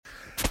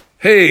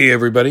Hey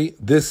everybody,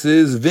 this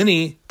is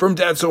Vinny from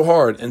Dad So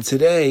Hard, and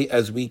today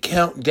as we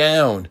count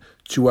down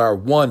to our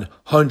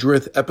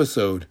 100th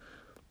episode,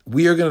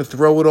 we are going to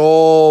throw it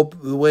all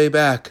the way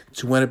back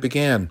to when it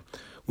began,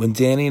 when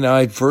Danny and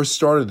I first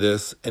started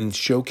this and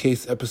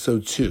showcased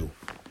episode 2.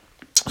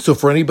 So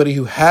for anybody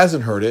who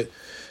hasn't heard it,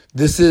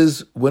 this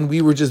is when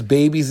we were just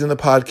babies in the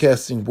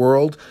podcasting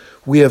world.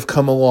 We have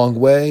come a long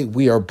way.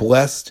 We are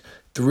blessed.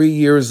 3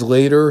 years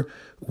later,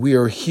 we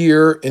are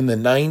here in the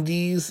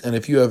 90s, and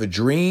if you have a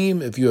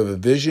dream, if you have a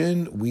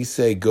vision, we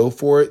say go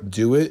for it,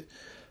 do it,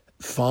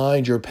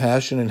 find your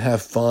passion and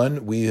have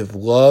fun. We have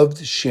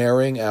loved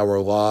sharing our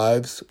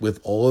lives with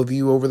all of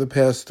you over the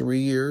past 3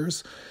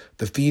 years.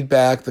 The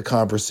feedback, the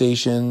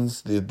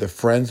conversations, the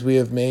friends we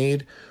have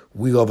made,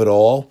 we love it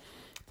all.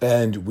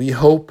 And we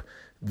hope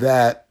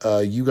that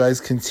you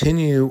guys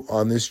continue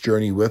on this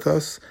journey with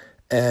us.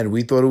 And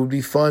we thought it would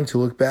be fun to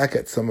look back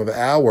at some of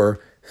our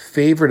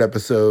favorite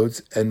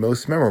episodes and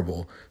most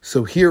memorable.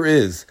 So here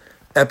is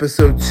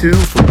episode 2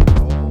 from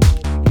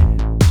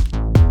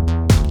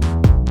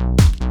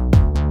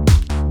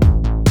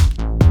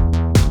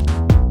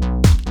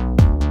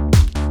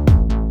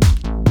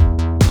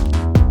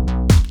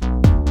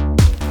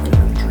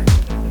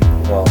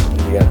Well,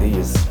 you got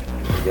these.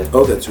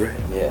 Oh, that's right.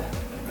 Yeah.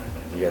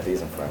 You got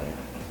these in front of you.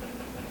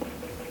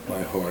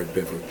 My hard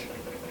beverage.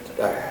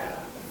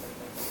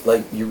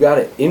 Like, you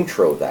gotta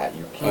intro that.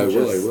 You can't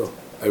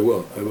I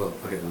will.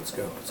 Okay, let's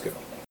go.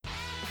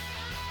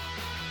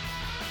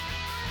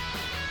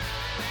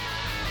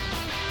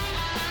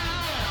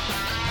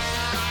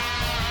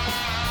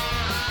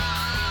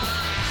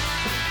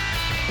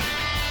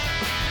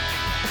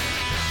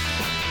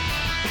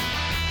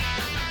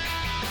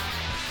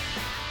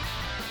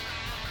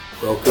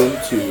 Welcome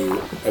to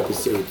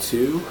episode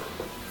 2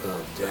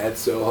 of Dad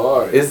So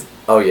Hard. This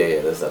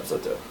is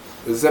episode 2.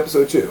 This is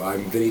episode 2.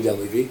 I'm Vinny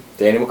Dunleavy.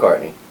 Danny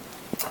McCartney.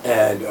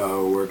 And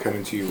we're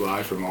coming to you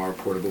live from our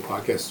portable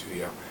podcast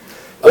studio.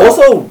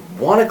 Also,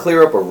 want to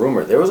clear up a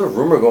rumor. There was a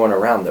rumor going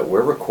around that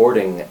we're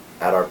recording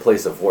at our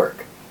place of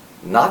work.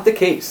 Not the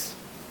case.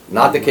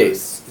 Not the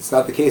case. It's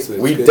not the case. But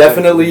we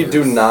definitely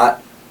do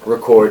not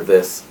record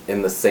this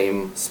in the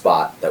same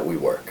spot that we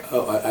work.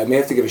 Oh, I may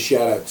have to give a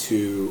shout out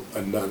to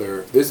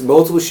another. There's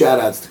multiple shout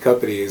outs to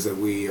companies that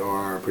we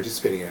are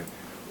participating in.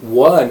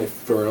 One,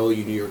 for all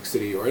you New York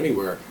City or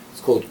anywhere,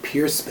 it's called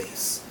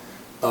Peerspace.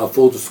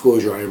 Full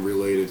disclosure, I am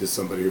related to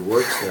somebody who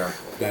works there.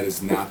 That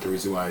is not the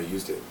reason why I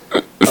used it.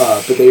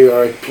 But they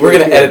are. We're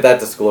going to edit that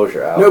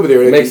disclosure out. No, but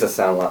it makes us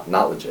sound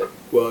not legit.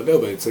 Well, no,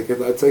 but it's like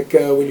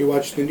when you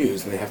watch the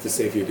news and they have to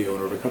say if you're the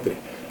owner of a company.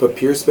 But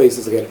Peerspace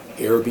is like an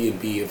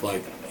Airbnb of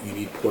like you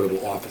need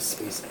portable office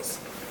spaces,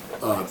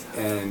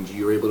 and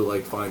you're able to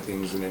like find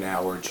things in an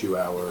hour, 2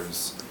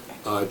 hours.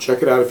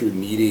 Check it out if you're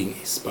needing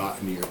a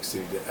spot in New York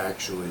City to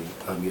actually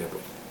meet up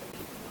with.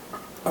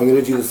 I'm going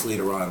to do this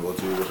later on. We'll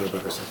talk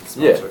about our second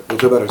sponsor. Yeah. We'll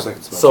talk about our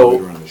second sponsor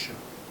later on in the show.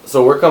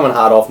 So we're coming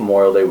hot off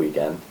Memorial Day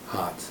weekend.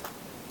 Hot.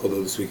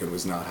 Although this weekend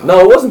was not hot. No,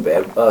 it wasn't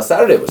bad.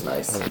 Saturday was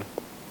nice.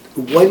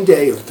 1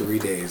 day of 3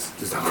 days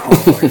does not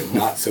qualify for a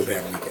not so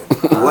bad weekend.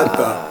 What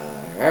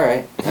the? All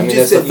right. You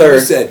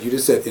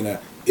just said in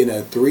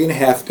a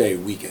 3.5 day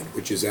weekend,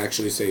 which is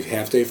actually say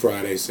half day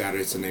Friday,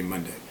 Saturday, Sunday,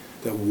 Monday.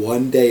 That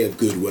 1 day of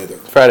good weather.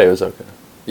 Friday was okay.